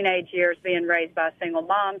teenage years being raised by a single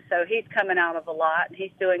mom, so he's coming out of a lot, and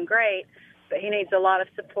he's doing great, but he needs a lot of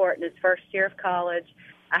support in his first year of college.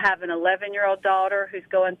 I have an 11-year-old daughter who's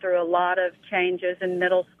going through a lot of changes in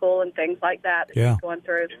middle school and things like that she's going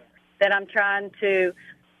through. Then I'm trying to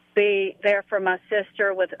be there for my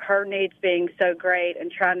sister with her needs being so great and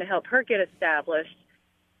trying to help her get established.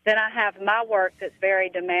 Then I have my work that's very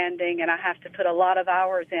demanding, and I have to put a lot of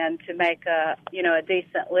hours in to make a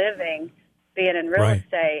decent living being in real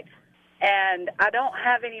estate. And I don't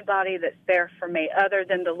have anybody that's there for me other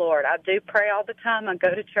than the Lord. I do pray all the time. I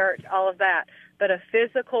go to church, all of that. But a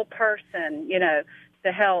physical person, to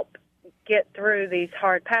help get through these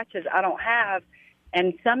hard patches, I don't have.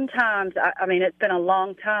 And sometimes, it's been a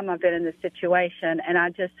long time I've been in this situation, and I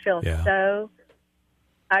just feel so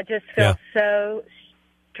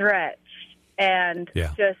stretched and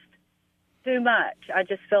just too much. I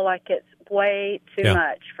just feel like it's way too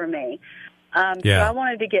much for me. So I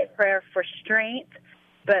wanted to get prayer for strength,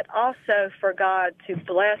 but also for God to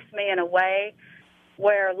bless me in a way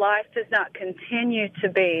where life does not continue to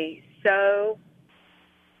be so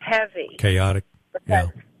heavy. Chaotic. Because,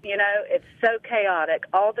 you know, it's so chaotic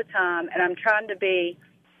all the time, and I'm trying to be,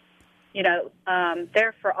 you know,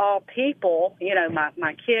 there for all people, you know,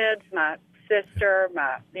 my kids, my sister,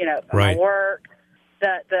 my work,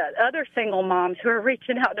 the other single moms who are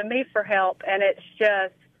reaching out to me for help, and it's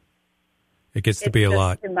just... It gets to be a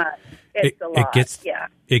lot. Too much. It's a lot.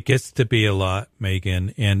 It gets to be a lot,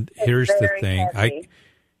 Megan. And here's the thing. Heavy.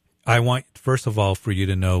 I want, first of all, for you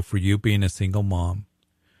to know, for you being a single mom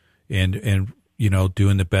and you know,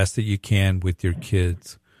 doing the best that you can with your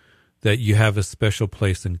kids, that you have a special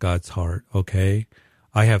place in God's heart, okay?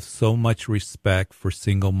 I have so much respect for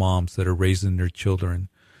single moms that are raising their children,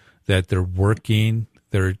 that they're working,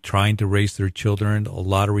 they're trying to raise their children, a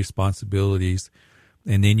lot of responsibilities.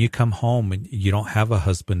 And then you come home and you don't have a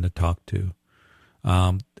husband to talk to.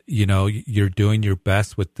 You know, you're doing your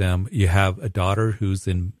best with them. You have a daughter who's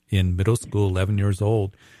in middle school, 11 years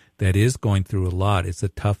old, that is going through a lot. It's a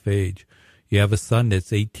tough age. You have a son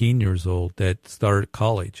that's 18 years old that started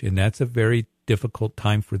college, and that's a very difficult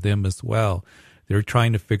time for them as well. They're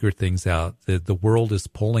trying to figure things out. The world is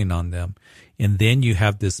pulling on them. And then you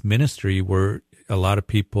have this ministry where a lot of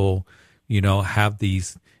people, you know, have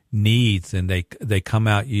these needs, and they come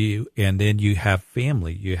at you, and then you have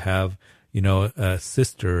family. You have, you know, a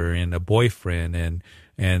sister and a boyfriend,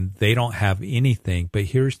 and they don't have anything. But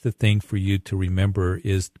here's the thing for you to remember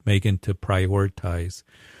is, Megan, to prioritize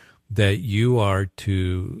that you are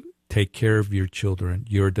to take care of your children.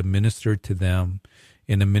 You're to minister to them,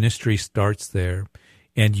 and the ministry starts there.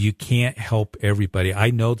 And you can't help everybody.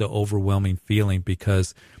 I know the overwhelming feeling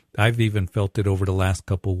because I've even felt it over the last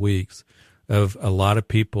couple of weeks of a lot of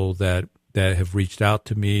people that have reached out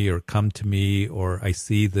to me or come to me, or I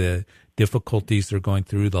see the difficulties they're going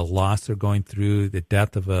through, the loss they're going through, the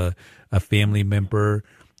death of a family member.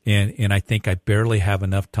 And I think I barely have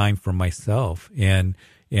enough time for myself. And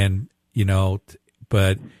you know,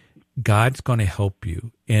 but God's going to help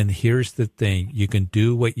you. And here's the thing. You can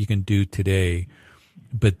do what you can do today,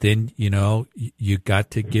 but then, you know, you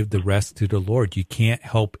got to give the rest to the Lord. You can't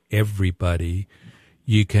help everybody.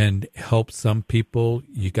 You can help some people.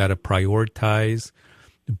 You got to prioritize,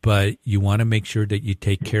 but you want to make sure that you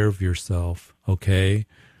take care of yourself, okay?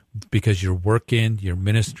 Because you're working, you're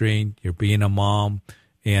ministering, you're being a mom,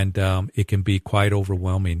 and it can be quite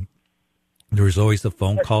overwhelming. There's always a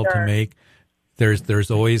phone call to make.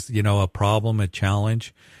 There's always, you know, a problem, a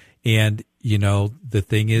challenge. And, you know, the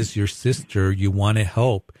thing is, your sister, you want to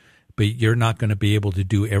help, but you're not going to be able to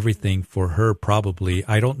do everything for her probably.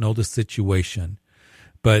 I don't know the situation,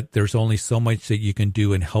 but there's only so much that you can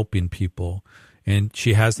do in helping people. And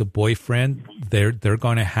she has a boyfriend. They're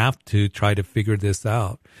going to have to try to figure this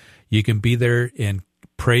out. You can be there and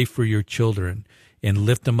pray for your children and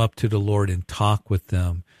lift them up to the Lord and talk with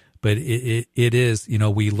them. But it is, you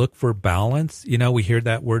know, we look for balance. You know, we hear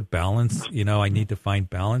that word balance. You know, I need to find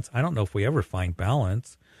balance. I don't know if we ever find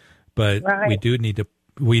balance, but we do need to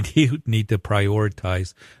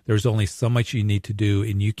prioritize. There's only so much you need to do,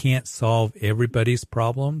 and you can't solve everybody's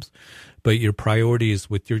problems, but your priority is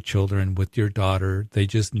with your children, with your daughter. They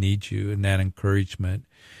just need you and that encouragement.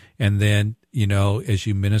 And then, you know, as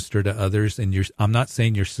you minister to others, and I'm not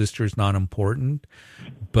saying your sister's not important,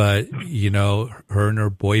 but, you know, her and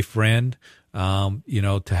her boyfriend, you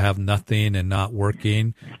know, to have nothing and not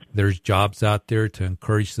working, there's jobs out there to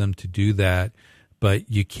encourage them to do that.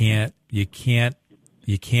 But you can't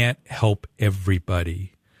help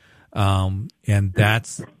everybody. And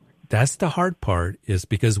that's the hard part, is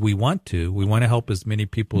because we want to help as many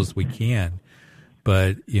people as we can.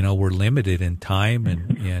 But, you know, we're limited in time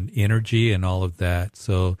and energy and all of that.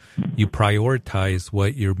 So you prioritize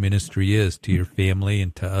what your ministry is to your family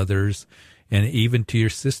and to others, and even to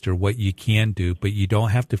your sister, what you can do. But you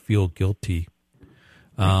don't have to feel guilty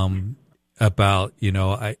about, you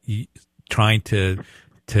know, trying to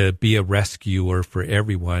be a rescuer for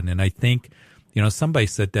everyone. And I think, you know, somebody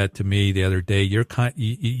said that to me the other day. You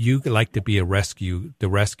like to be the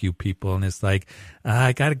rescue people. And it's like,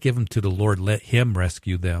 I got to give them to the Lord, let him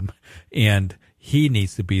rescue them. And he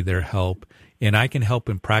needs to be their help. And I can help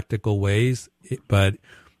in practical ways, but,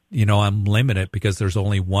 you know, I'm limited because there's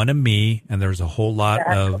only one of me and there's a whole lot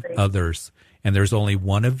of others. And there's only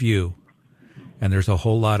one of you and there's a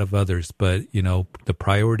whole lot of others. But, you know, the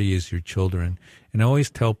priority is your children. And I always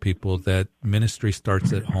tell people that ministry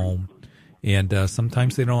starts at home. And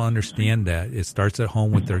sometimes they don't understand that. It starts at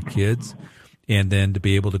home with their kids, and then to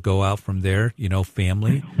be able to go out from there, you know,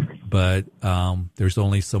 family. but there's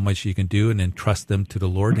only so much you can do, and then trust them to the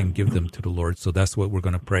Lord and give them to the Lord. So that's what we're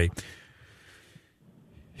going to pray.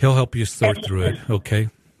 He'll help you sort through it, okay?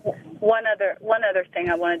 One other thing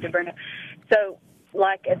I wanted to bring up. So,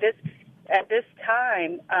 like at this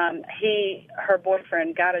time, her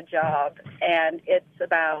boyfriend got a job, and it's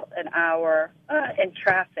about an hour in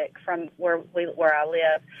traffic from where I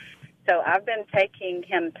live. So I've been taking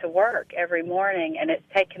him to work every morning, and it's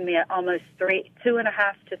taken me almost 2.5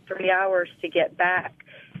 to 3 hours to get back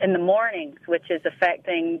in the mornings, which is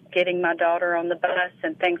affecting getting my daughter on the bus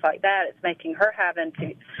and things like that. It's making her having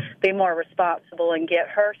to be more responsible and get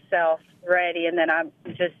herself ready, and then I'm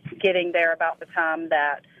just getting there about the time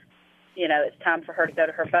that, it's time for her to go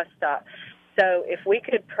to her bus stop. So if we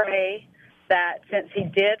could pray that since he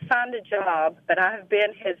did find a job, but I've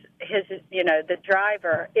been his the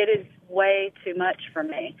driver, it is way too much for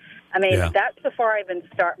me. I mean, That's before I even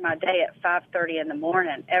start my day at 5:30 in the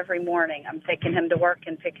morning. Every morning I'm taking him to work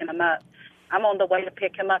and picking him up. I'm on the way to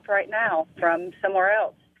pick him up right now from somewhere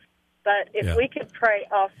else. But if we could pray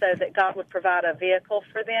also that God would provide a vehicle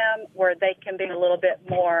for them where they can be a little bit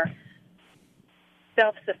more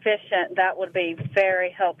self-sufficient, that would be very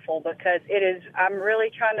helpful, because I'm really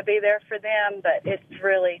trying to be there for them, but it's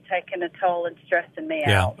really taking a toll and stressing me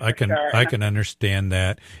out. Yeah, I can understand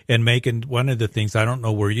that. And Megan, one of the things, I don't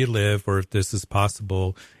know where you live or if this is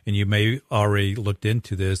possible, and you may already looked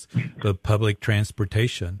into this, but public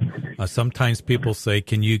transportation. Sometimes people say,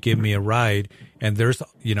 "Can you give me a ride?" And there's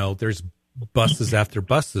buses after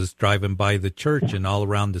buses driving by the church and all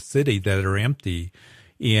around the city that are empty.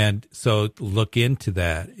 And so look into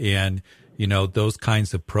that and, those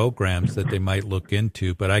kinds of programs that they might look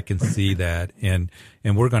into. But I can see that. And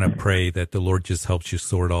we're going to pray that the Lord just helps you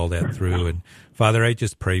sort all that through. And Father, I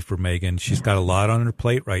just pray for Megan. She's got a lot on her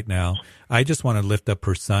plate right now. I just want to lift up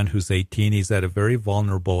her son who's 18. He's at a very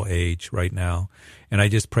vulnerable age right now. And I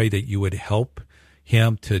just pray that you would help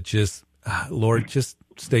him to just, Lord, just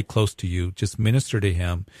stay close to you. Just minister to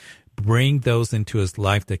him. Bring those into his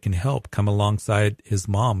life that can help. Come alongside his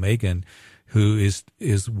mom, Megan, who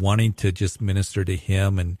is wanting to just minister to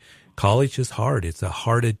him. And college is hard. It's a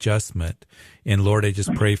hard adjustment. And Lord, I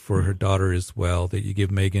just pray for her daughter as well, that you give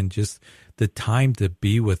Megan just the time to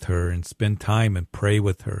be with her and spend time and pray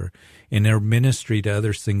with her. And their ministry to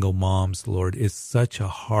other single moms, Lord, is such a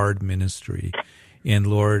hard ministry. And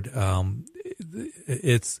Lord,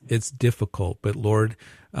 it's difficult, but Lord,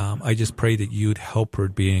 I just pray that you'd help her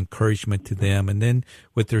be an encouragement to them. And then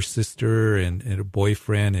with their sister and her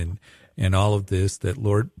boyfriend and all of this, that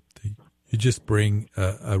Lord, you just bring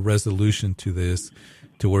a resolution to this,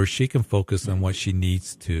 to where she can focus on what she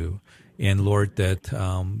needs to. And Lord,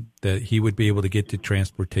 that he would be able to get the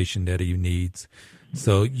transportation that he needs.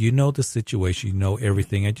 So you know the situation, you know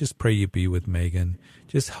everything. I just pray you be with Megan.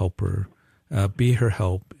 Just help her. Be her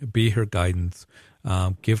help, be her guidance,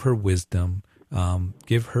 give her wisdom,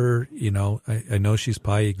 give her, I know she's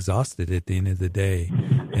probably exhausted at the end of the day.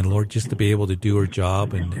 And Lord, just to be able to do her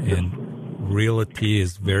job, and realty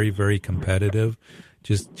is very, very competitive.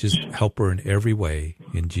 Just help her in every way.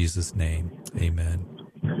 In Jesus' name, amen.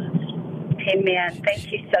 Amen.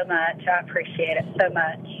 Thank you so much. I appreciate it so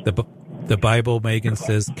much. The Bible, Megan,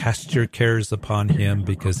 says, cast your cares upon him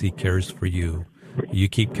because he cares for you. You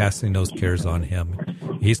keep casting those cares on him.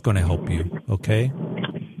 He's going to help you, okay?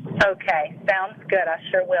 Okay, sounds good. I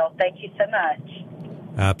sure will. Thank you so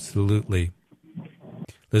much. Absolutely.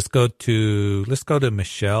 Let's go to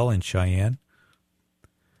Michelle in Cheyenne.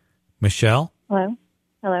 Michelle?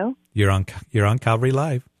 Hello. You're on Calvary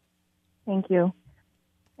Live. Thank you.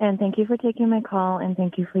 And thank you for taking my call, and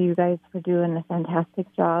thank you for you guys for doing a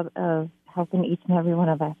fantastic job of helping each and every one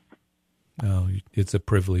of us. Oh, it's a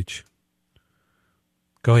privilege.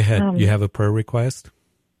 Go ahead. You have a prayer request?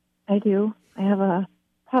 I do. I have a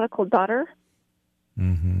prodigal daughter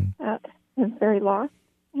that is very lost,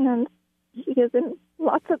 and she is in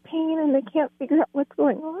lots of pain, and they can't figure out what's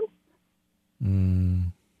going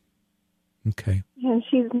on. Okay. And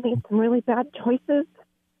she's made some really bad choices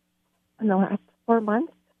in the last 4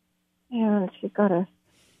 months, and she's got a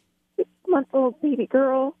 6-month-old baby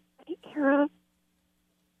girl to take care of.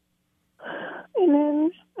 And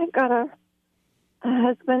then I've got a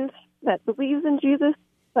husband that believes in Jesus,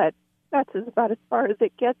 but that's about as far as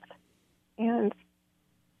it gets. And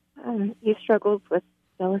he struggles with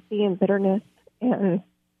jealousy and bitterness, and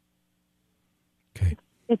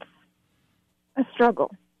it's a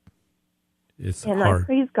struggle. It's and hard. I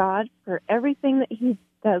praise God for everything that he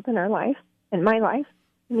does in our life, in my life.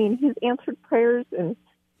 I mean, he's answered prayers,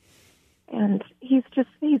 and he's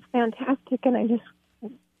fantastic, and I just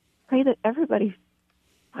pray that everybody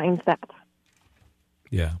finds that.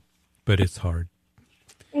 Yeah. but it's hard.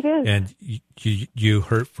 It is. And you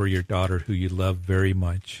hurt for your daughter who you love very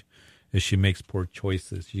much as she makes poor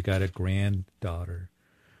choices. You got a granddaughter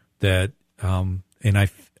that, and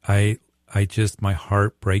I just, my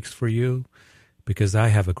heart breaks for you because I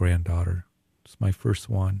have a granddaughter. It's my first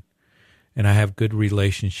one. And I have good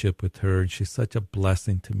relationship with her, and she's such a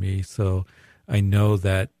blessing to me. So I know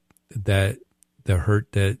that the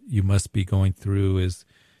hurt that you must be going through is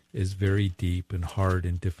very deep and hard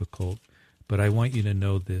and difficult. But I want you to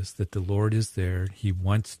know this, that the Lord is there. He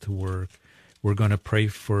wants to work. We're going to pray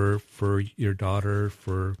for your daughter,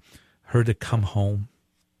 for her to come home.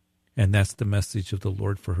 And that's the message of the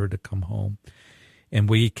Lord, for her to come home. And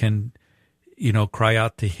we can, cry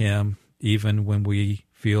out to him even when we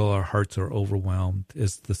feel our hearts are overwhelmed,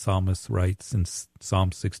 as the psalmist writes in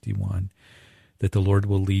Psalm 61, that the Lord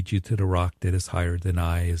will lead you to the rock that is higher than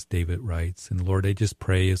I, as David writes. And Lord, I just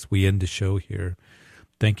pray as we end the show here,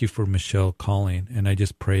 thank you for Michelle calling. And I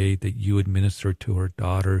just pray that you would minister to her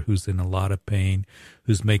daughter who's in a lot of pain,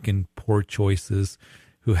 who's making poor choices,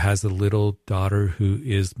 who has a little daughter who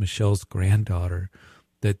is Michelle's granddaughter,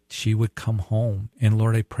 that she would come home. And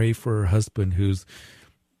Lord, I pray for her husband who's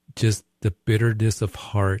just the bitterness of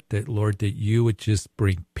heart, that Lord, that you would just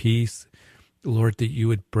bring peace. Lord, that you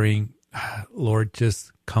would bring, Lord,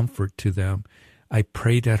 just comfort to them. I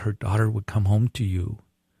pray that her daughter would come home to you.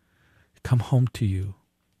 Come home to you.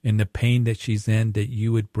 In the pain that she's in, that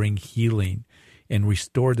you would bring healing and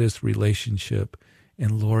restore this relationship.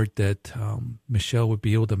 And Lord, that Michelle would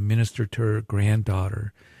be able to minister to her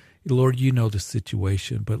granddaughter. Lord, you know the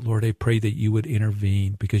situation, but Lord, I pray that you would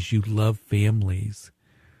intervene because you love families.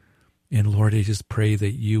 And Lord, I just pray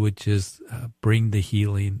that you would just bring the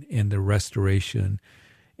healing and the restoration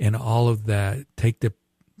and all of that.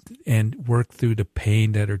 And work through the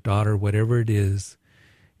pain that her daughter, whatever it is.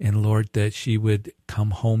 And Lord, that she would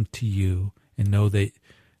come home to you and know that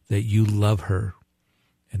you love her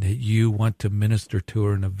and that you want to minister to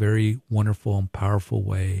her in a very wonderful and powerful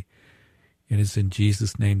way. And it's in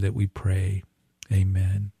Jesus' name that we pray.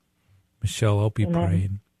 Amen. Michelle, I'll be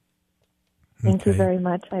praying. Thank you very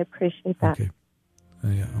much. I appreciate that. Okay.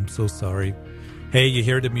 Yeah, I'm so sorry. Hey, you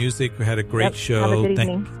hear the music? We had a great show. Have a good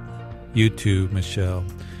evening. You too, Michelle.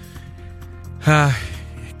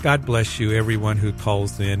 God bless you, everyone who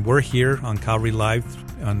calls in. We're here on Calvary Live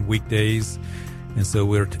on weekdays, and so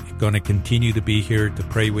we're going to continue to be here to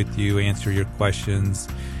pray with you, answer your questions.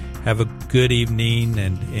 Have a good evening,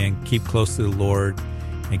 and keep close to the Lord,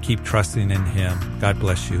 and keep trusting in Him. God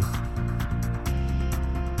bless you.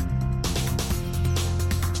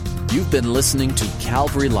 You've been listening to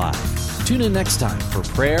Calvary Live. Tune in next time for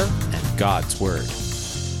prayer and God's Word.